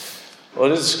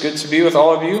Well, it is good to be with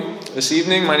all of you this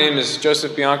evening. My name is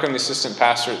Joseph Bianco. I'm the assistant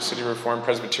pastor at City Reformed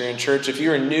Presbyterian Church. If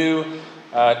you are new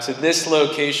to this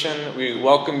location, we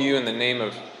welcome you in the name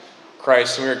of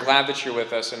Christ, and we are glad that you're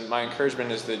with us. And my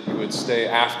encouragement is that you would stay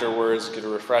afterwards, get a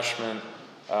refreshment,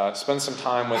 spend some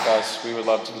time with us. We would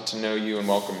love to get to know you and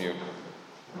welcome you.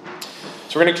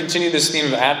 So we're going to continue this theme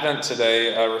of Advent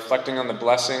today, reflecting on the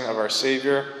blessing of our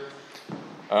Savior,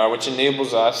 which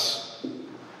enables us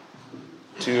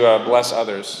to bless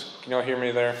others. Can you all hear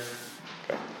me there?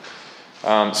 Okay.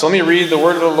 So let me read the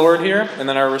word of the Lord here, and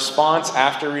then our response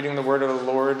after reading the word of the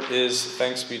Lord is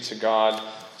thanks be to God.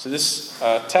 So this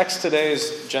text today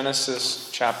is Genesis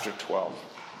chapter 12.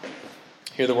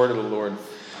 Hear the word of the Lord.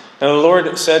 Now the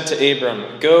Lord said to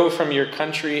Abram, "Go from your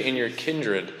country and your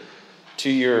kindred to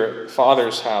your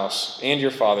father's house and your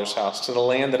father's house, to the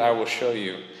land that I will show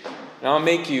you. And I will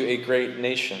make you a great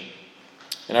nation,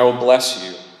 and I will bless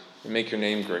you and make your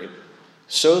name great,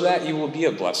 so that you will be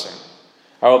a blessing.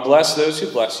 I will bless those who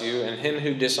bless you, and him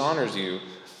who dishonors you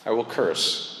I will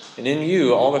curse. And in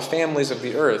you all the families of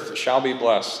the earth shall be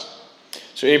blessed."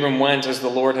 So Abram went as the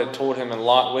Lord had told him, and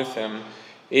Lot with him.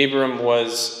 Abram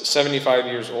was 75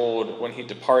 years old when he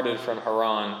departed from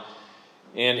Haran.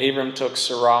 And Abram took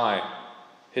Sarai,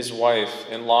 his wife,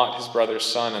 and Lot, his brother's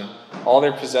son, and all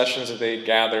their possessions that they had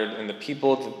gathered, and the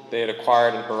people that they had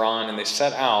acquired in Haran, and they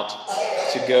set out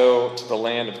to go to the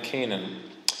land of Canaan.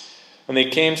 When they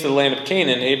came to the land of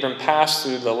Canaan, Abram passed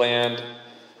through the land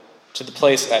to the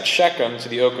place at Shechem, to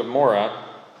the oak of Moreh.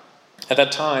 At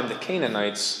that time, the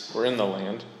Canaanites were in the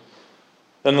land.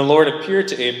 Then the Lord appeared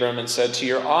to Abram and said, "To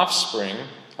your offspring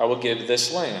I will give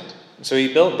this land." And so he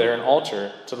built there an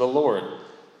altar to the Lord,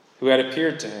 who had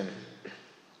appeared to him.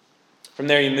 From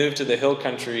there he moved to the hill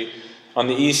country on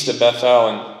the east of Bethel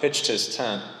and pitched his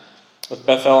tent, with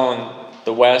Bethel on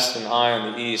the west and Ai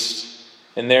on the east.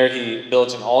 And there he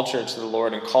built an altar to the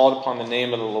Lord and called upon the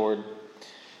name of the Lord.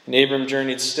 And Abram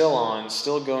journeyed still on,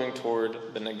 still going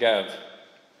toward the Negev.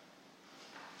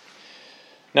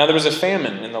 Now there was a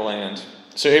famine in the land.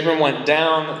 So Abram went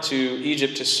down to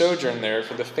Egypt to sojourn there,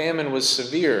 for the famine was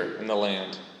severe in the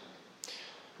land.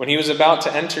 When he was about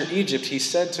to enter Egypt, he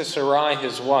said to Sarai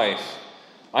his wife,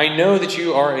 "I know that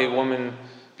you are a woman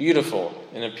beautiful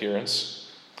in appearance.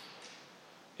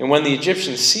 And when the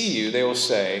Egyptians see you, they will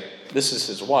say, 'This is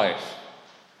his wife.'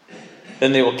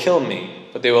 Then they will kill me,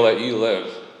 but they will let you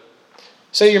live.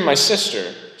 Say you're my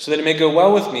sister, so that it may go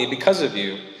well with me because of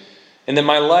you, and that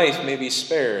my life may be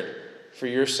spared for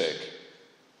your sake."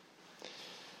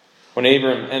 When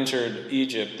Abram entered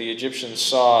Egypt, the Egyptians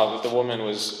saw that the woman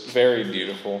was very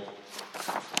beautiful.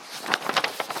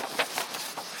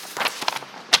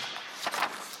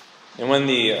 And when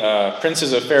the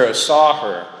princes of Pharaoh saw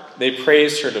her, they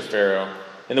praised her to Pharaoh.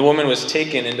 And the woman was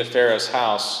taken into Pharaoh's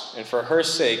house, and for her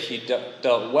sake he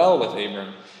dealt well with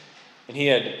Abram. And he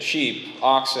had sheep,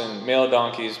 oxen, male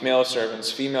donkeys, male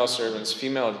servants,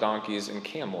 female donkeys, and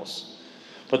camels.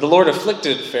 But the Lord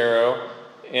afflicted Pharaoh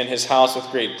and his house with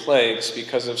great plagues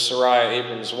because of Sarai,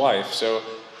 Abram's wife. So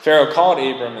Pharaoh called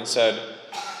Abram and said,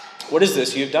 "What is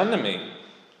this you have done to me?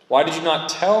 Why did you not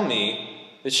tell me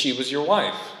that she was your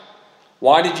wife?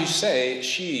 Why did you say,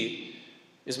 'She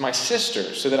is my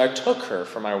sister,' so that I took her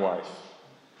for my wife?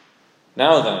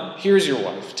 Now then, here is your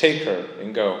wife. Take her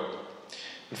and go."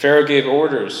 And Pharaoh gave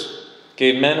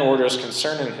men orders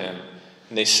concerning him,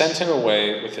 and they sent him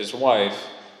away with his wife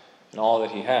and all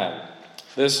that he had.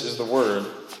 This is the word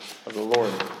of the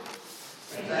Lord.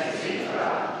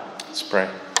 Let's pray.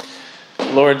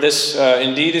 Lord, this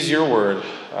indeed is your word.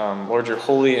 Lord, your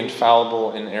holy,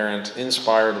 infallible, inerrant,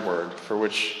 inspired word, for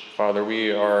which, Father,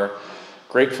 we are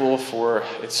grateful for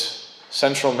its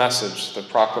central message, the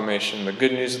proclamation, the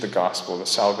good news of the gospel, the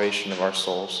salvation of our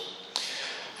souls.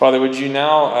 Father, would you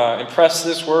now impress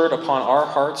this word upon our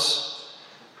hearts?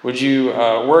 Would you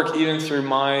work even through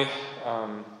my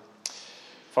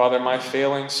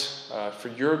failings, for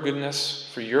your goodness,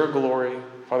 for your glory.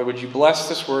 Father, would you bless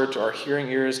this word to our hearing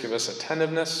ears, give us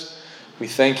attentiveness. We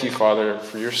thank you, Father,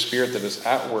 for your Spirit that is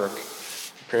at work.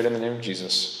 We pray it in the name of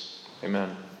Jesus.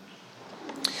 Amen.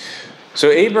 So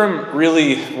Abram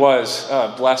really was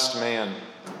a blessed man.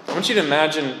 I want you to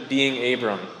imagine being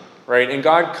Abram, right? And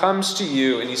God comes to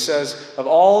you and he says, of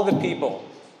all the people,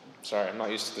 sorry, I'm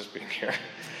not used to this being here.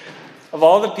 Of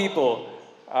all the people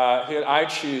who I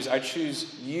choose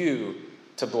you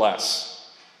to bless.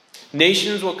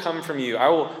 Nations will come from you. I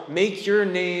will make your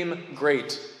name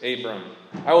great, Abram.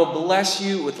 I will bless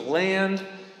you with land.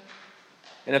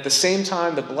 And at the same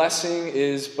time, the blessing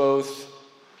is both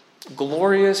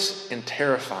glorious and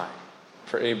terrifying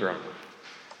for Abram.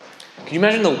 Can you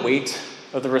imagine the weight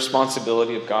of the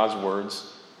responsibility of God's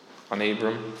words on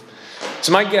Abram?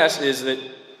 So my guess is that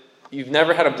you've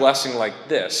never had a blessing like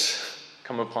this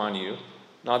come upon you.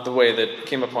 Not the way that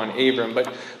came upon Abram,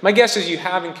 but my guess is you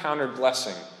have encountered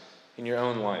blessing in your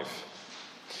own life.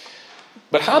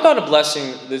 But how about a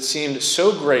blessing that seemed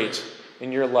so great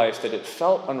in your life that it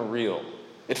felt unreal?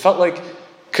 It felt like,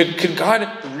 could God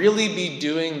really be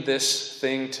doing this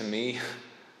thing to me?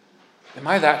 Am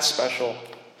I that special?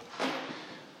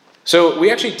 So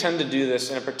we actually tend to do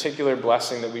this in a particular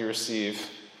blessing that we receive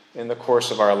in the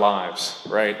course of our lives,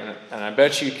 right? And I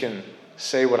bet you can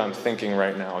say what I'm thinking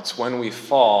right now. It's when we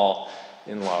fall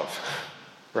in love,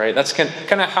 right? That's kind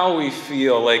of how we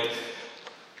feel. Like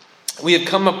we have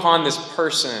come upon this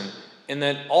person, and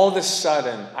then all of a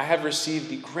sudden, I have received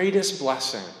the greatest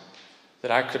blessing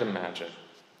that I could imagine.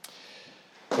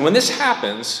 And when this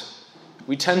happens,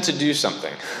 we tend to do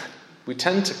something. We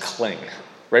tend to cling,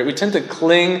 right? We tend to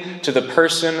cling to the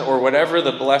person or whatever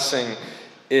the blessing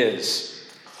is.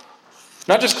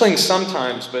 Not just cling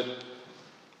sometimes, but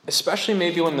especially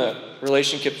maybe when the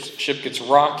relationship gets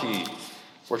rocky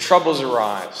or troubles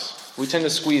arise, we tend to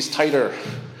squeeze tighter,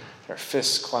 our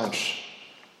fists clench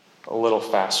a little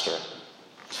faster.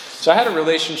 So I had a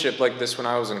relationship like this when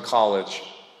I was in college.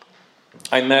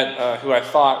 I met who I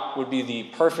thought would be the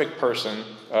perfect person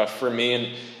for me,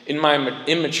 and in my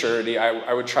immaturity,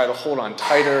 I would try to hold on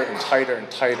tighter and tighter and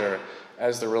tighter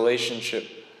as the relationship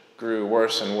grew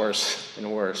worse and worse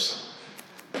and worse.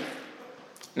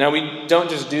 Now, we don't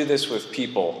just do this with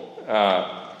people,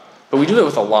 but we do it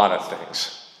with a lot of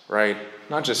things, right?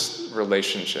 Not just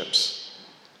relationships.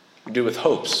 We do it with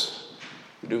hopes.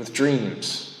 We do it with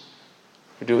dreams.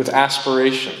 We do it with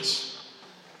aspirations.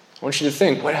 I want you to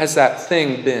think, what has that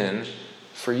thing been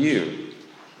for you?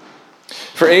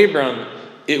 For Abram,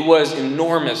 it was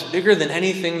enormous, bigger than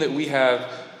anything that we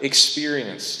have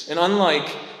experienced. And unlike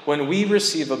when we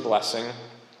receive a blessing,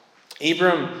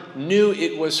 Abram knew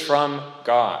it was from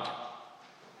God.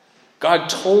 God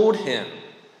told him,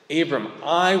 Abram,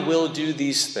 I will do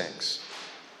these things.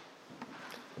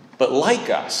 But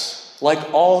like us,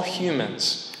 like all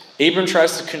humans, Abram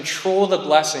tries to control the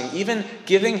blessing, even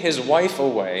giving his wife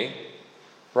away,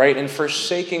 right, and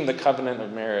forsaking the covenant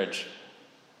of marriage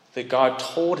that God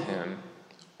told him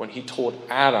when he told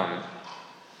Adam,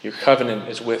 your covenant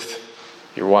is with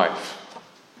your wife.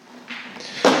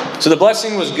 So the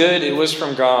blessing was good, it was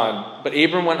from God, but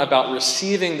Abram went about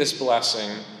receiving this blessing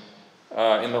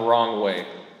in the wrong way.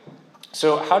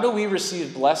 So how do we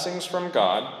receive blessings from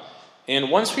God? And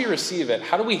once we receive it,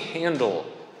 how do we handle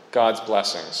God's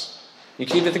blessings? You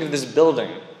can even think of this building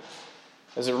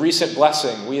as a recent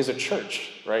blessing we as a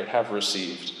church, right, have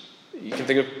received. You can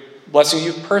think of blessing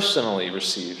you personally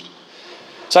received.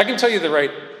 So I can tell you the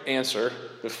right answer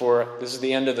before this is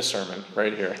the end of the sermon,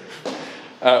 right here.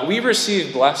 We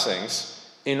receive blessings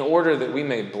in order that we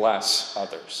may bless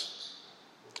others.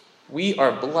 We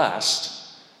are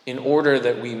blessed in order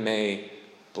that we may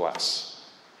bless.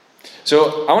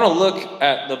 So I want to look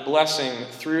at the blessing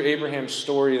through Abraham's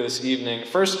story this evening.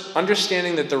 First,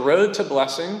 understanding that the road to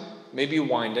blessing may be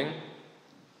winding.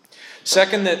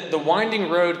 Second, that the winding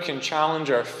road can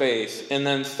challenge our faith. And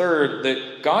then third,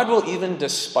 that God will, even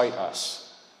despite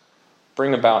us,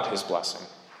 bring about his blessing.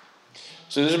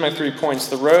 So those are my 3 points.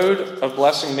 The road of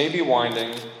blessing may be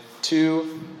winding.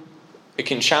 2, it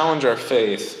can challenge our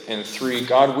faith. And 3,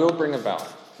 God will bring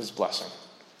about his blessing.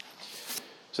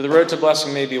 So the road to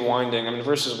blessing may be winding. I'm in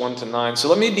verses 1 to 9. So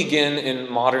let me begin in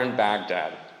modern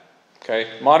Baghdad. Okay,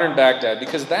 modern Baghdad,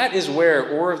 because that is where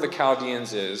Ur of the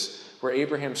Chaldeans is, where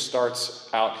Abraham starts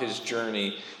out his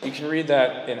journey. You can read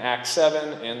that in Acts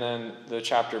 7 and then the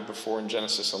chapter before in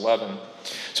Genesis 11.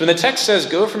 So when the text says,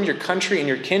 go from your country and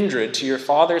your kindred to your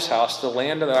father's house, the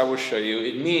land that I will show you,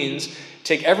 it means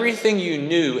take everything you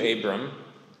knew, Abram,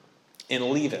 and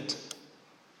leave it.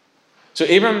 So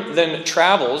Abram then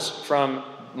travels from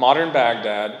modern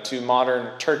Baghdad to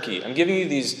modern Turkey. I'm giving you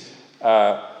these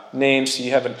names so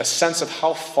you have a sense of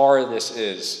how far this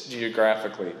is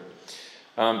geographically.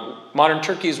 Modern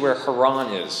Turkey is where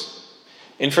Haran is.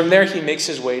 And from there he makes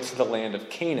his way to the land of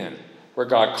Canaan, where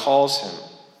God calls him,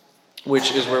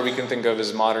 which is where we can think of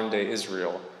as modern-day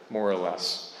Israel, more or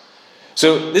less.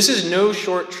 So this is no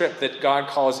short trip that God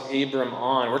calls Abram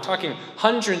on. We're talking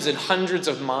hundreds and hundreds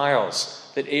of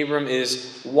miles that Abram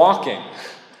is walking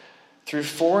through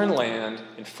foreign land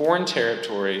and foreign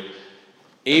territory.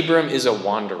 Abram is a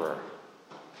wanderer.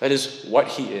 That is what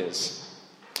he is.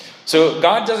 So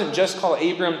God doesn't just call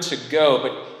Abram to go,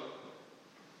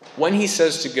 but when he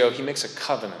says to go, he makes a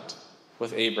covenant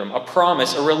with Abram, a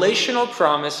promise, a relational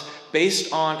promise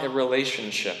based on a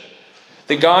relationship.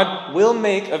 That God will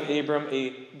make of Abram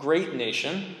a great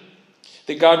nation,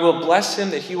 that God will bless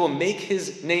him, that he will make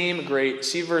his name great.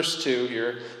 See verse 2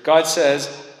 here. God says,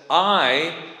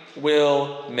 I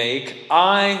will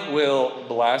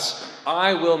bless,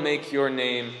 I will make your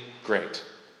name great.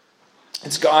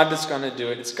 It's God that's going to do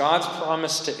it. It's God's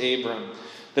promise to Abram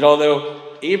that although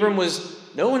Abram was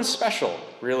no one special,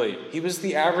 really, he was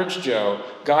the average Joe,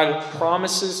 God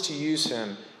promises to use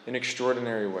him in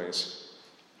extraordinary ways.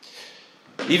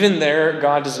 Even there,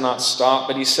 God does not stop,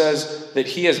 but he says that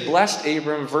he has blessed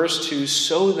Abram, verse 2,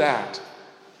 so that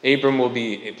Abram will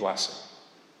be a blessing.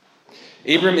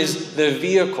 Abram is the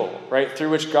vehicle, right, through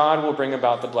which God will bring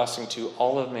about the blessing to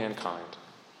all of mankind.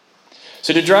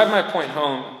 So to drive my point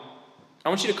home, I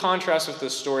want you to contrast with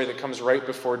the story that comes right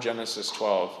before Genesis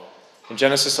 12. In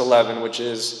Genesis 11, which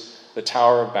is the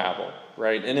Tower of Babel,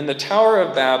 right? And in the Tower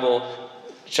of Babel,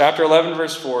 chapter 11,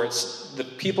 verse 4, the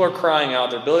people are crying out,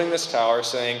 they're building this tower,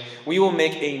 saying, we will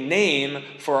make a name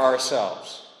for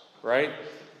ourselves, right?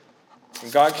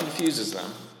 And God confuses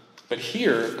them. But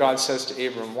here, God says to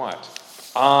Abram what?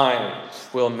 I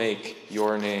will make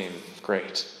your name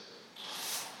great.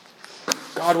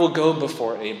 God will go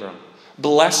before Abram,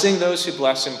 blessing those who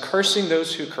bless him, cursing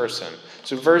those who curse him.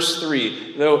 So verse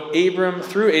 3,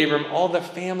 through Abram, all the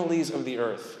families of the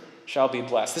earth shall be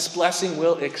blessed. This blessing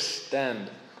will extend.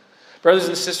 Brothers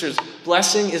and sisters,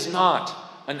 blessing is not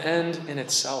an end in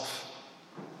itself.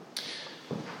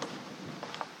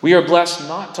 We are blessed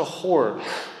not to hoard,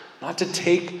 not to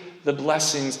take the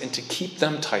blessings and to keep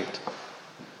them tight,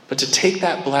 but to take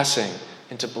that blessing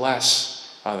and to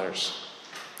bless others.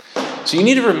 So you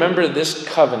need to remember this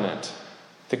covenant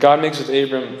that God makes with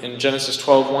Abram in Genesis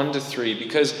 12, 1-3,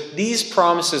 because these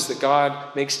promises that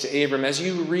God makes to Abram, as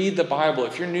you read the Bible,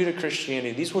 if you're new to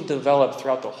Christianity, these will develop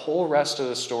throughout the whole rest of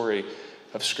the story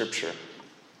of Scripture.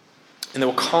 And they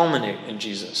will culminate in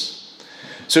Jesus.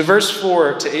 So verse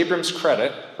 4, to Abram's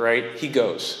credit, right, he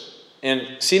goes.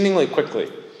 And seemingly quickly,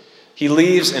 he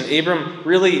leaves, and Abram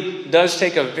really does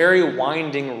take a very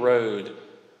winding road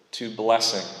to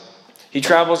blessing. He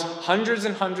travels hundreds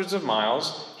and hundreds of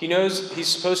miles. He knows he's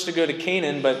supposed to go to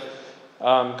Canaan, but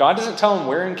God doesn't tell him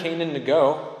where in Canaan to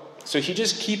go. So he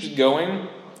just keeps going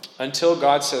until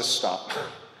God says stop.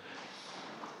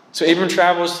 So Abram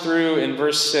travels through in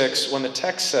verse 6 when the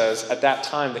text says, at that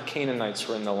time the Canaanites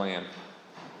were in the land.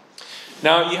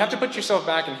 Now, you have to put yourself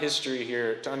back in history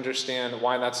here to understand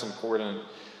why that's important.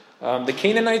 The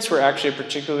Canaanites were actually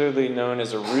particularly known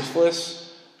as a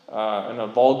ruthless and a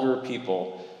vulgar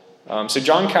people. So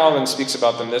John Calvin speaks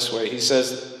about them this way. He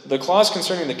says, the clause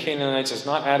concerning the Canaanites is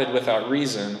not added without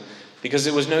reason, because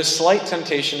it was no slight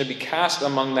temptation to be cast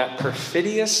among that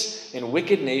perfidious and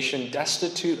wicked nation,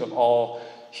 destitute of all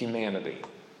humanity.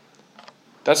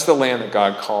 That's the land that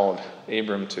God called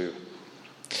Abram to.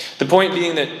 The point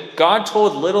being that God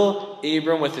told little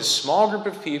Abram with his small group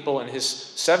of people and his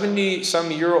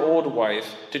 70-some-year-old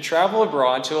wife to travel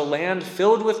abroad to a land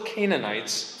filled with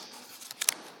Canaanites,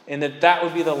 and that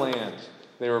would be the land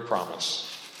they were promised.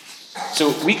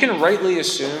 So we can rightly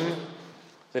assume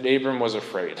that Abram was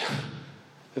afraid.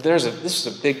 That this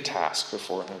is a big task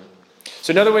before him.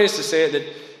 So another way is to say it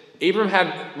that Abram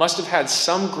must have had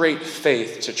some great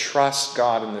faith to trust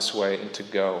God in this way and to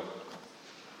go.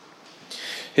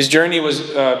 His journey was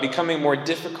becoming more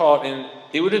difficult, and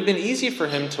it would have been easy for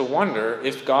him to wonder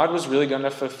if God was really going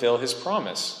to fulfill his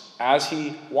promise as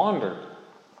he wandered.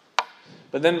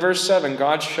 But then verse 7,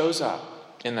 God shows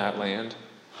up in that land,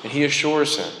 and he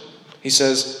assures him. He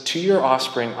says, to your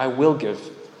offspring I will give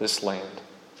this land.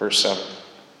 Verse 7.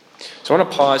 So I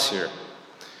want to pause here.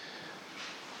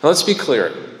 Now let's be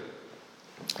clear.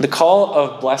 The call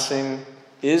of blessing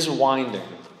is winding.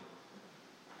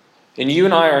 And you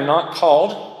and I are not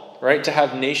called, right, to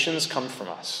have nations come from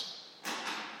us.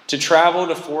 To travel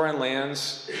to foreign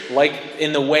lands like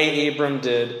in the way Abram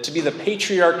did, to be the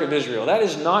patriarch of Israel. That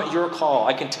is not your call.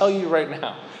 I can tell you right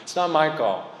now. It's not my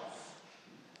call.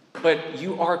 But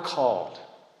you are called.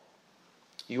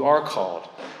 You are called.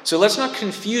 So let's not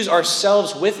confuse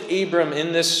ourselves with Abram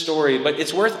in this story, but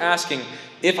it's worth asking,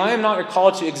 if I am not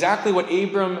called to exactly what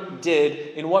Abram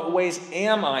did, in what ways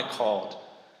am I called?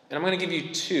 And I'm going to give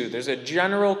you two. There's a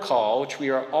general call, which we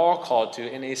are all called to,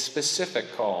 and a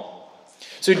specific call.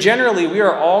 So generally, we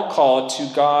are all called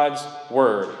to God's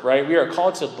word, right? We are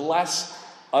called to bless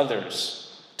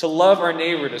others, to love our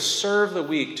neighbor, to serve the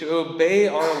weak, to obey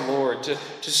our Lord, to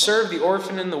serve the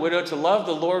orphan and the widow, to love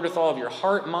the Lord with all of your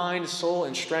heart, mind, soul,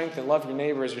 and strength, and love your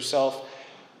neighbor as yourself.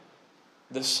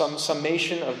 The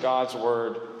summation of God's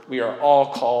word, we are all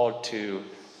called to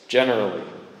generally.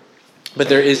 But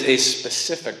there is a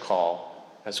specific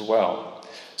call as well.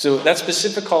 So that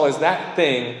specific call is that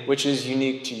thing which is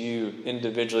unique to you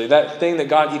individually, that thing that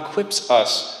God equips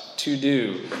us to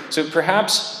do. So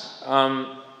perhaps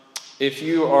if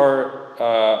you are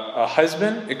a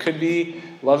husband, it could be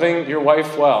loving your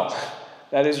wife well.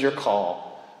 That is your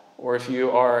call. Or if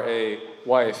you are a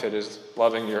wife, it is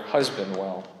loving your husband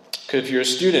well. If you're a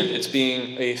student, it's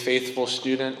being a faithful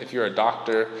student. If you're a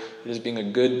doctor, it is being a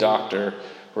good doctor,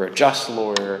 or a just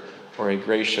lawyer, or a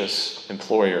gracious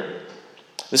employer.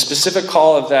 The specific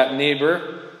call of that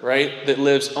neighbor, right, that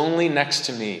lives only next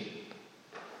to me,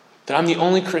 that I'm the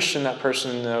only Christian that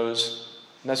person knows,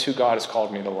 and that's who God has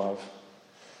called me to love.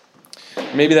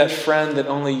 Maybe that friend that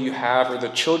only you have, or the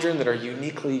children that are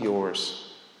uniquely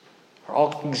yours, are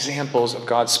all examples of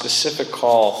God's specific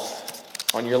call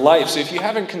on your life. So if you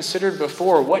haven't considered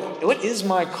before, what is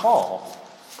my call?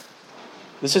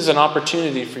 This is an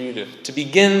opportunity for you to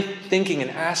begin thinking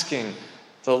and asking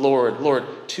the Lord,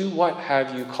 to what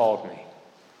have you called me?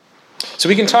 So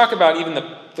we can talk about even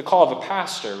the call of a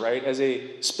pastor, right, as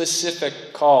a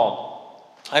specific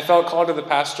call. I felt called to the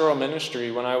pastoral ministry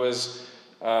when I was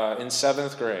in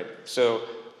 7th grade. So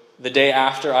the day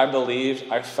after I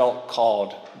believed, I felt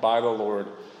called by the Lord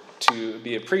to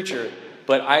be a preacher.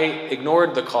 But I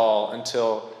ignored the call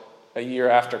until a year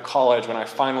after college when I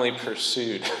finally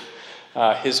pursued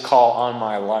his call on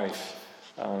my life.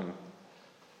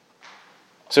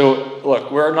 So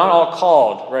look, we're not all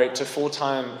called, right, to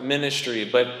full-time ministry,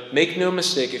 but make no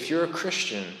mistake, if you're a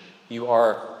Christian, you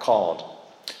are called.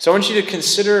 So I want you to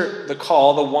consider the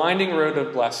call, the winding road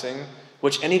of blessing,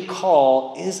 which any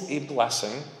call is a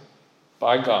blessing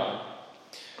by God.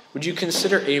 Would you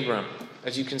consider Abram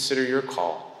as you consider your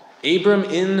call? Abram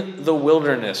in the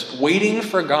wilderness, waiting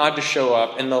for God to show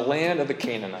up in the land of the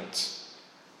Canaanites.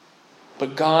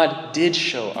 But God did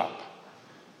show up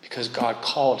because God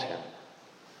called him.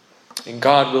 And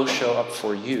God will show up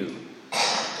for you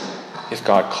if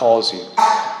God calls you.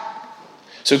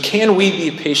 So can we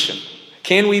be patient?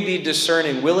 Can we be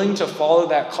discerning, willing to follow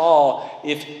that call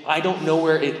if I don't know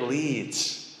where it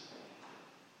leads?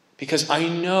 Because I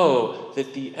know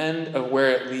that the end of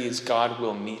where it leads, God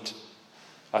will meet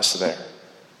us there.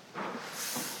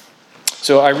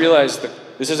 So I realize that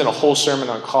this isn't a whole sermon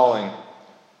on calling.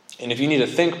 And if you need to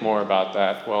think more about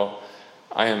that, well,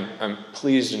 I'm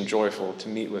pleased and joyful to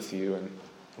meet with you, and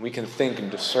we can think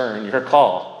and discern your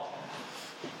call.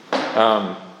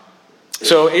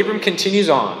 So Abram continues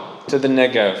on to the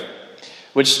Negev,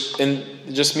 which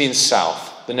just means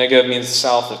south. The Negev means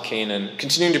south of Canaan,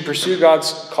 continuing to pursue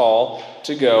God's call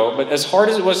to go. But as hard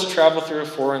as it was to travel through a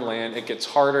foreign land, it gets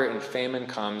harder and famine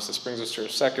comes. This brings us to our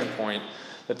second point,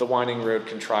 that the winding road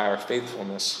can try our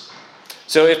faithfulness.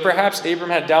 So if perhaps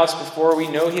Abram had doubts before, we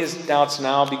know he has doubts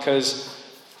now because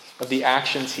of the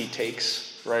actions he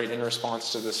takes, right, in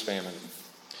response to this famine.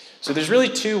 So there's really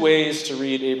two ways to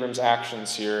read Abram's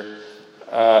actions here.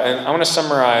 And I want to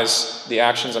summarize the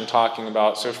actions I'm talking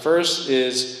about. So first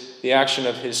is the action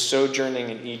of his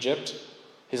sojourning in Egypt,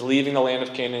 his leaving the land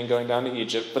of Canaan and going down to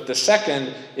Egypt. But the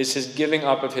second is his giving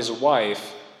up of his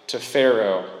wife to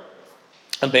Pharaoh,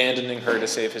 abandoning her to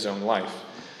save his own life.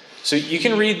 So you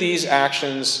can read these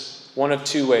actions one of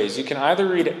two ways. You can either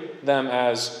read them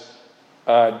as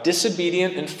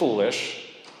disobedient and foolish,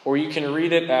 or you can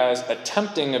read it as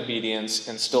attempting obedience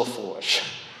and still foolish.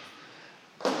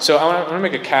 So I want to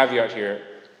make a caveat here.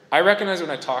 I recognize when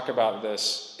I talk about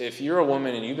this, if you're a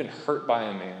woman and you've been hurt by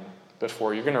a man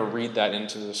before, you're going to read that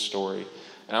into the story.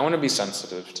 And I want to be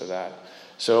sensitive to that.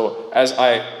 So as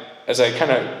I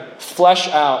kind of flesh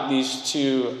out these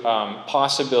two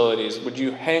possibilities, would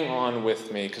you hang on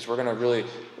with me? Because we're going to really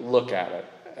look at it,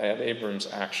 at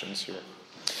Abram's actions here.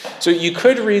 So you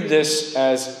could read this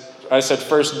as, I said,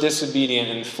 first disobedient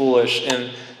and foolish.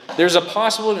 And there's a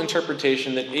possible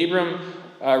interpretation that Abram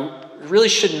really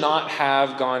should not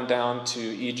have gone down to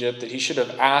Egypt, that he should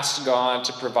have asked God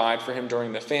to provide for him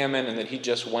during the famine, and that he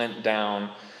just went down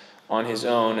on his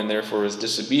own and therefore was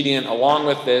disobedient. Along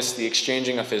with this, the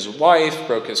exchanging of his wife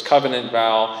broke his covenant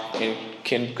vow and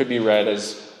could be read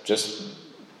as just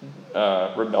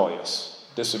rebellious,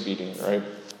 disobedient, right?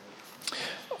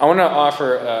 I want to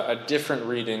offer a different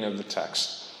reading of the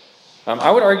text. I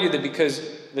would argue that because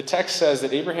the text says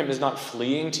that Abraham is not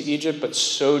fleeing to Egypt, but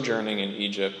sojourning in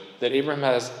Egypt, that Abraham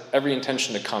has every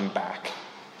intention to come back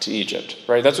to Egypt,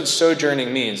 right? That's what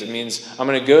sojourning means. It means I'm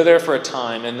going to go there for a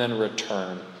time and then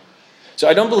return. So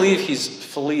I don't believe he's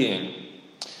fleeing.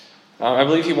 I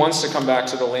believe he wants to come back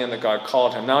to the land that God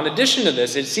called him. Now, in addition to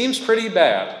this, it seems pretty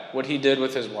bad what he did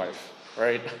with his wife,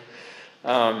 right?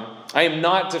 I am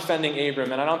not defending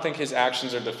Abram, and I don't think his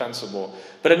actions are defensible.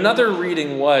 But another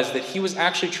reading was that he was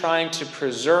actually trying to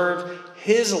preserve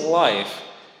his life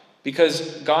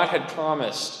because God had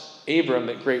promised Abram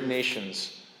that great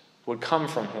nations would come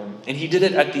from him. And he did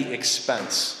it at the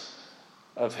expense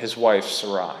of his wife,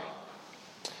 Sarai.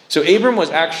 So Abram was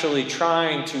actually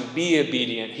trying to be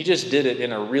obedient. He just did it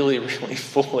in a really, really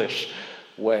foolish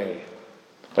way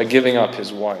by giving up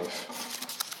his wife.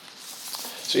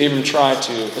 So Abram tried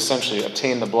to essentially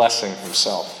obtain the blessing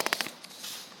himself.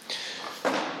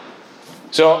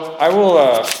 So I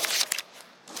will.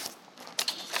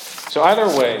 So either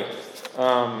way,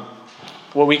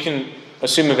 what we can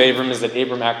assume of Abram is that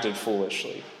Abram acted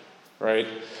foolishly, right?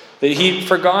 That he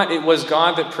forgot it was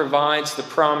God that provides the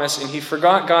promise, and he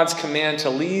forgot God's command to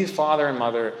leave father and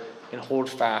mother and hold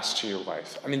fast to your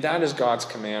wife. I mean, that is God's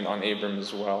command on Abram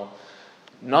as well.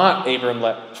 Not Abram,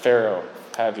 let Pharaoh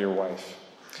have your wife.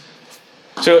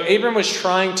 So Abram was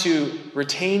trying to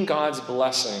retain God's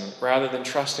blessing rather than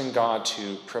trusting God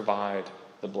to provide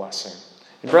the blessing.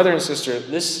 And brother and sister,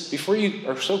 this, before you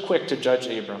are so quick to judge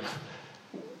Abram,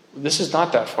 this is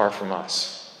not that far from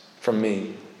us, from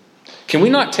me. Can we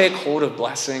not take hold of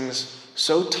blessings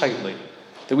so tightly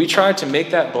that we try to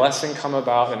make that blessing come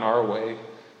about in our way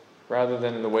rather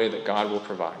than in the way that God will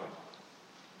provide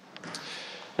it?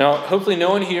 Now, hopefully no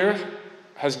one here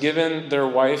has given their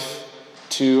wife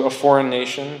to a foreign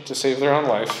nation to save their own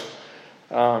life.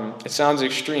 It sounds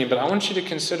extreme, but I want you to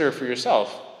consider for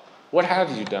yourself, what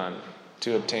have you done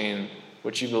to obtain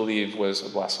what you believe was a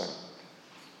blessing?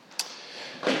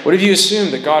 What have you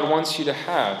assumed that God wants you to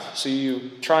have, so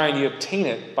you try and you obtain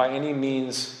it by any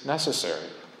means necessary?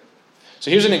 So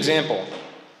here's an example.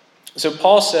 So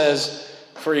Paul says,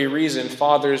 for a reason,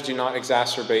 fathers, do not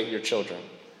exacerbate your children.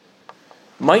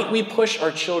 Might we push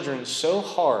our children so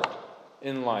hard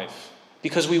in life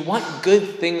because we want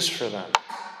good things for them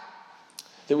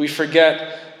that we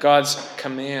forget God's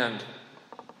command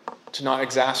to not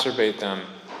exacerbate them,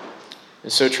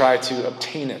 and so try to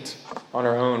obtain it on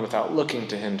our own without looking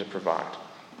to him to provide?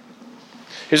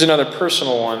 Here's another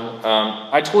personal one.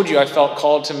 I told you I felt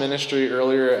called to ministry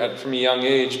earlier from a young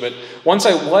age, but once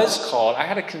I was called, I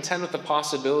had to contend with the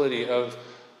possibility of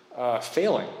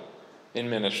failing in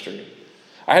ministry.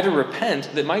 I had to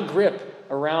repent that my grip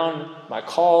around my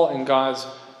call and God's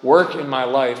work in my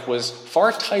life was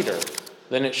far tighter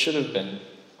than it should have been.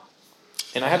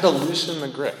 And I had to loosen the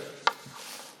grip.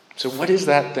 So what is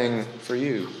that thing for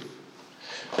you?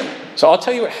 So I'll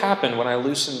tell you what happened when I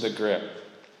loosened the grip.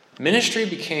 Ministry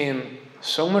became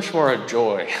so much more a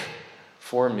joy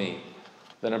for me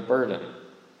than a burden.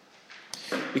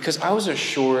 Because I was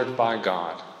assured by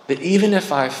God that even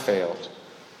if I failed,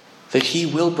 that he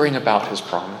will bring about his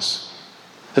promise.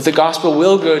 That the gospel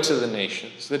will go to the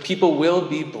nations. That people will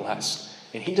be blessed.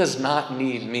 And he does not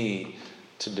need me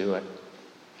to do it.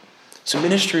 So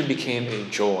ministry became a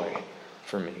joy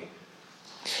for me.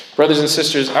 Brothers and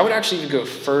sisters, I would actually even go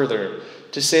further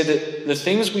to say that the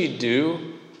things we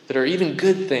do that are even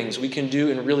good things we can do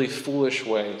in really foolish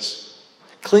ways.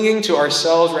 Clinging to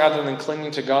ourselves rather than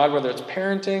clinging to God, whether it's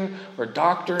parenting or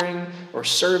doctoring or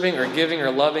serving or giving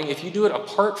or loving, if you do it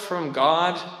apart from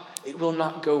God, it will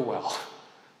not go well.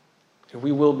 And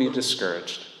we will be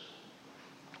discouraged.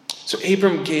 So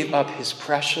Abram gave up his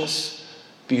precious,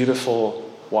 beautiful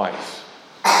wife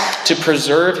to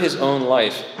preserve his own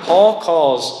life. Paul's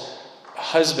call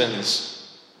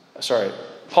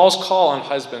on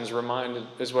husbands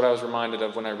is what I was reminded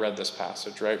of when I read this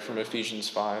passage, right, from Ephesians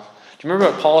 5. Do you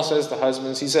remember what Paul says to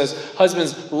husbands? He says,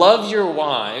 husbands, love your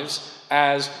wives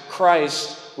as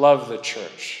Christ loved the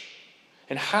church.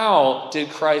 And how did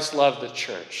Christ love the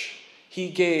church? He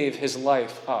gave his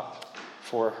life up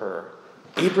for her.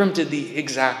 Abram did the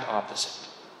exact opposite.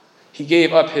 He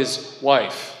gave up his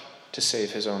wife to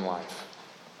save his own life.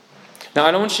 Now,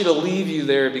 I don't want you to leave you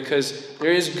there, because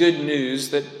there is good news.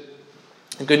 The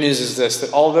good news is this,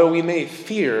 that although we may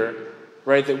fear,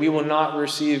 right, that we will not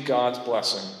receive God's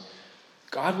blessing,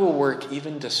 God will work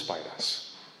even despite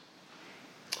us.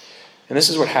 And this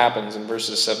is what happens in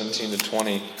verses 17 to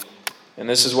 20. And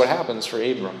this is what happens for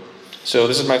Abram. So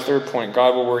this is my third point.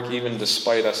 God will work even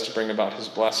despite us to bring about his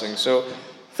blessing. So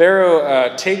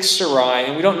Pharaoh takes Sarai,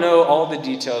 and we don't know all the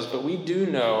details, but we do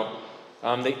know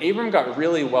that Abram got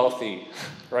really wealthy,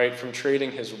 right, from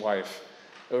trading his wife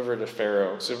over to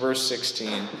Pharaoh. So verse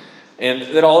 16. And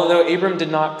that although Abram did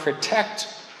not protect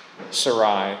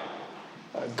Sarai,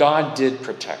 God did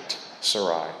protect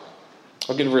Sarai.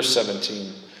 Look at verse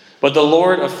 17. But the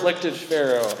Lord afflicted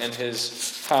Pharaoh and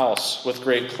his house with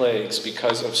great plagues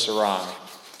because of Sarai,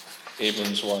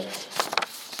 Abram's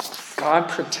wife. God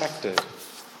protected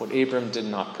what Abram did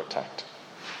not protect.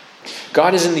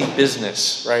 God is in the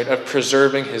business, right, of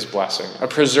preserving his blessing, of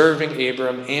preserving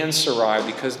Abram and Sarai,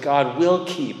 because God will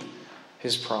keep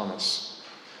his promise.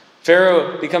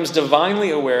 Pharaoh becomes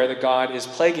divinely aware that God is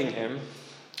plaguing him,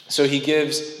 so he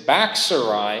gives back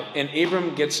Sarai, and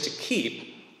Abram gets to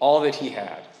keep all that he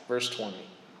had. Verse 20.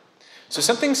 So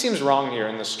something seems wrong here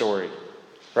in the story,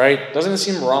 right? Doesn't it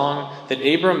seem wrong that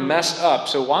Abram messed up?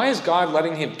 So why is God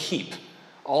letting him keep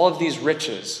all of these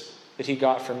riches that he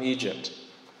got from Egypt?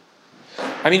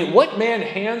 I mean, what man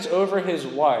hands over his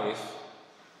wife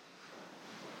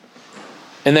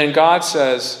and then God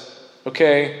says,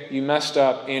 okay, you messed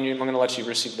up and I'm going to let you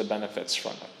receive the benefits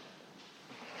from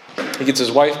it? He gets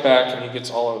his wife back and he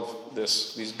gets all of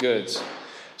these goods.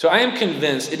 So I am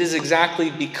convinced it is exactly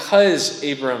because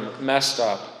Abram messed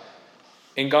up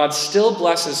and God still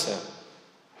blesses him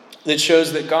that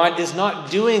shows that God is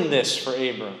not doing this for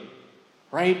Abram,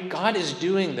 right? God is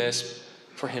doing this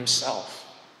for himself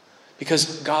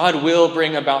because God will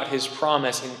bring about his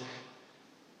promise, and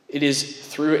it is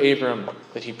through Abram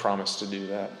that he promised to do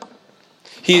that.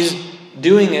 He's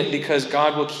doing it because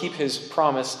God will keep his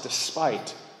promise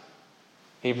despite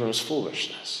Abram's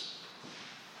foolishness.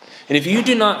 And if you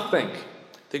do not think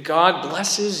that God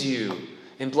blesses you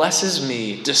and blesses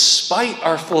me despite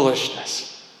our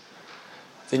foolishness,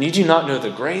 then you do not know the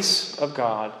grace of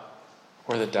God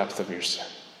or the depth of your sin.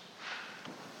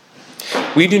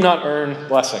 We do not earn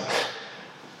blessing.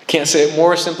 I can't say it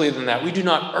more simply than that. We do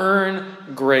not earn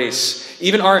grace.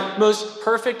 Even our most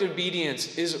perfect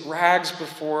obedience is rags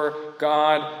before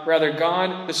God. Rather,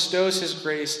 God bestows his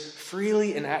grace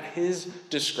freely and at his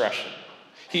discretion.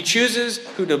 He chooses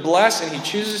who to bless and he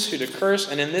chooses who to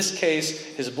curse. And in this case,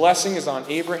 his blessing is on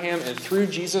Abraham. And through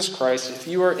Jesus Christ, if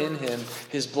you are in him,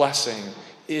 his blessing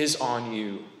is on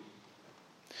you.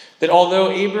 That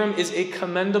although Abram is a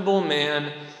commendable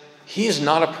man, he is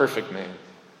not a perfect man.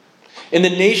 And the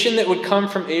nation that would come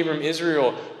from Abram,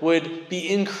 Israel, would be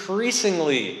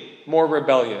increasingly more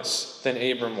rebellious than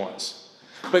Abram was.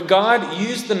 But God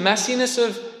used the messiness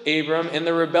of Abram and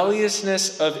the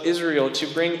rebelliousness of Israel to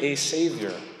bring a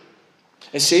Savior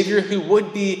who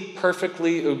would be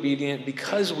perfectly obedient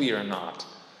because we are not.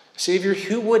 A Savior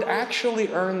who would actually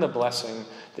earn the blessing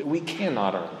that we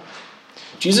cannot earn.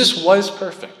 Jesus was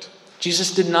perfect.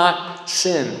 Jesus did not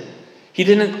sin. He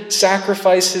didn't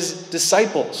sacrifice his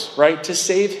disciples, right, to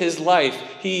save his life.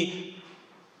 He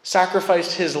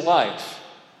sacrificed his life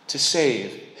to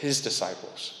save his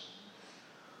disciples.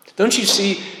 Don't you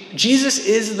see? Jesus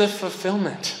is the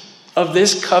fulfillment of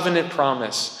this covenant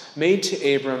promise made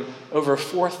to Abram over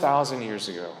 4,000 years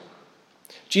ago.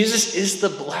 Jesus is the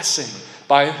blessing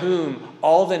by whom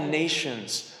all the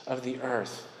nations of the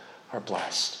earth are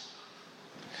blessed.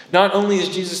 Not only is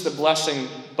Jesus the blessing,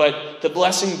 but the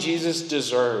blessing Jesus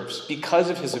deserves because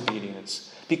of his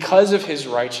obedience, because of his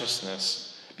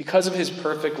righteousness, because of his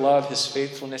perfect love, his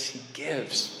faithfulness, he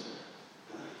gives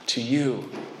to you.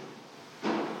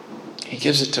 He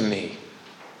gives it to me.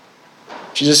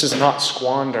 Jesus does not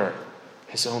squander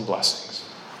his own blessings,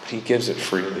 but he gives it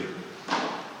freely.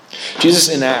 Jesus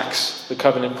enacts the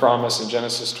covenant promise in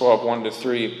Genesis 12,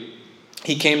 1-3.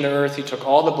 He came to earth, he took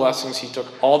all the blessings, he took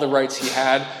all the rights he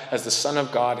had as the Son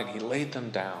of God, and he laid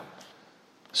them down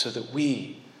so that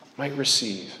we might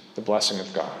receive the blessing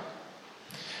of God.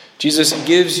 Jesus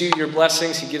gives you your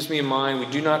blessings, he gives me mine. We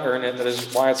do not earn it. That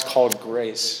is why it's called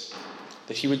grace,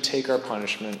 that he would take our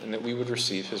punishment and that we would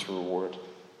receive his reward.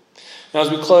 Now, as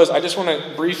we close, I just want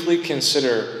to briefly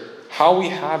consider how we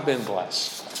have been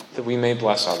blessed, that we may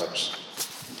bless others.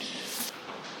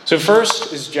 So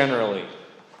first is generally.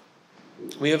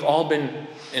 We have all been,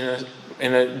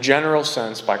 in a general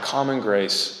sense, by common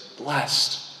grace,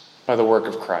 blessed by the work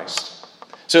of Christ.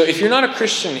 So if you're not a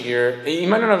Christian here, you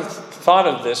might not have thought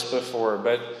of this before,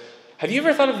 but have you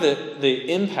ever thought of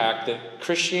the impact that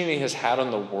Christianity has had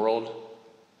on the world,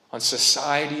 on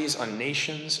societies, on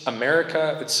nations,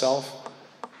 America itself?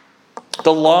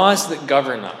 The laws that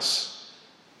govern us,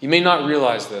 you may not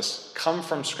realize this, come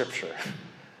from Scripture.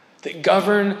 That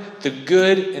govern the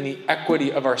good and the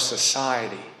equity of our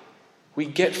society, we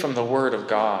get from the Word of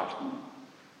God.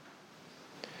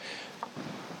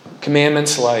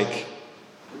 Commandments like,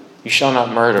 you shall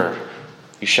not murder,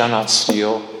 you shall not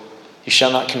steal, you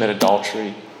shall not commit adultery,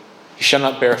 you shall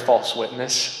not bear false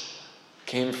witness,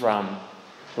 came from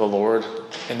the Lord,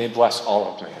 and they bless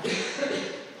all of man.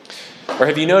 Or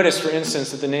have you noticed, for instance,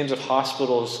 that the names of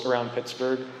hospitals around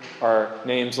Pittsburgh are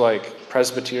names like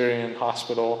Presbyterian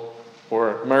Hospital,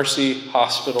 or Mercy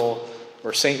Hospital,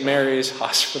 or St. Mary's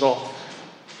Hospital,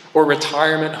 or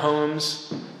retirement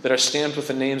homes that are stamped with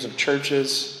the names of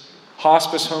churches,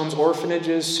 hospice homes,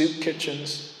 orphanages, soup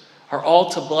kitchens. are all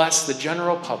to bless the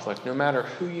general public, no matter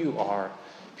who you are,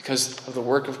 because of the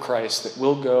work of Christ that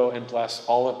will go and bless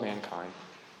all of mankind.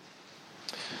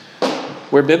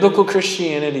 Where biblical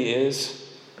Christianity is,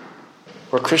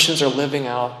 where Christians are living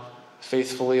out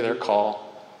faithfully their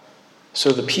call,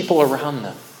 so the people around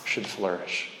them should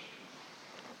flourish.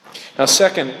 Now,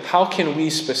 second, how can we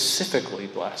specifically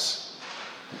bless?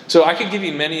 So I could give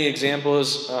you many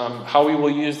examples how we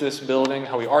will use this building,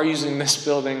 how we are using this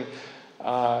building,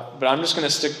 but I'm just going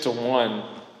to stick to one,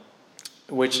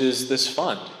 which is this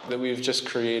fund that we've just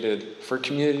created for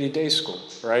Community Day School,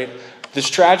 right? This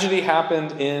tragedy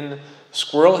happened in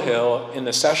Squirrel Hill, and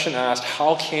the session asked,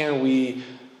 how can we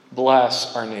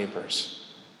bless our neighbors,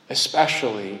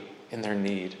 especially in their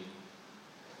need?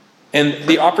 And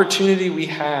the opportunity we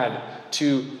had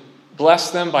to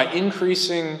bless them by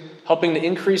helping to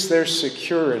increase their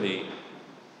security,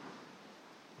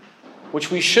 which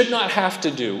we should not have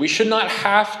to do. We should not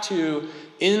have to,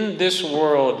 in this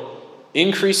world,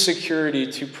 increase security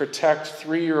to protect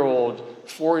 3-year-old,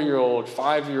 4-year-old,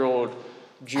 5-year-old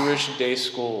Jewish day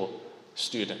school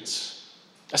students.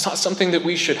 That's not something that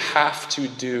we should have to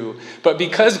do. But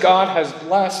because God has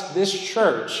blessed this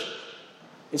church,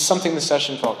 it's something the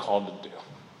session felt called to do.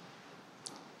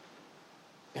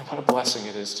 And what a blessing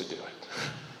it is to do it.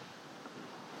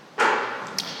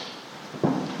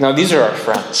 Now, these are our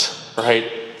friends,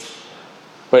 right?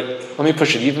 But let me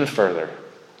push it even further.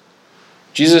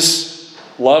 Jesus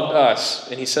loved us,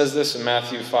 and he says this in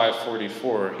Matthew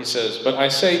 5:44. He says, "But I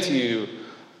say to you,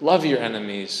 love your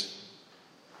enemies,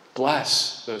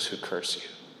 bless those who curse you."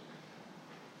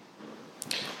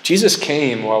 Jesus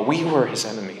came while we were his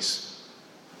enemies.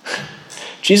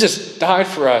 Jesus died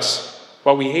for us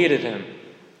while we hated him.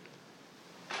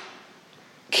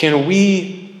 Can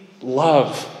we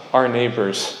love our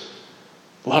neighbors,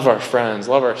 love our friends,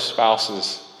 love our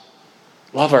spouses,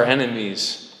 love our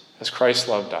enemies as Christ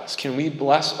loved us? Can we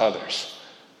bless others?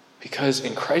 Because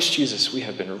in Christ Jesus we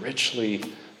have been richly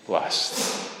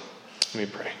blessed. Let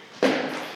me pray.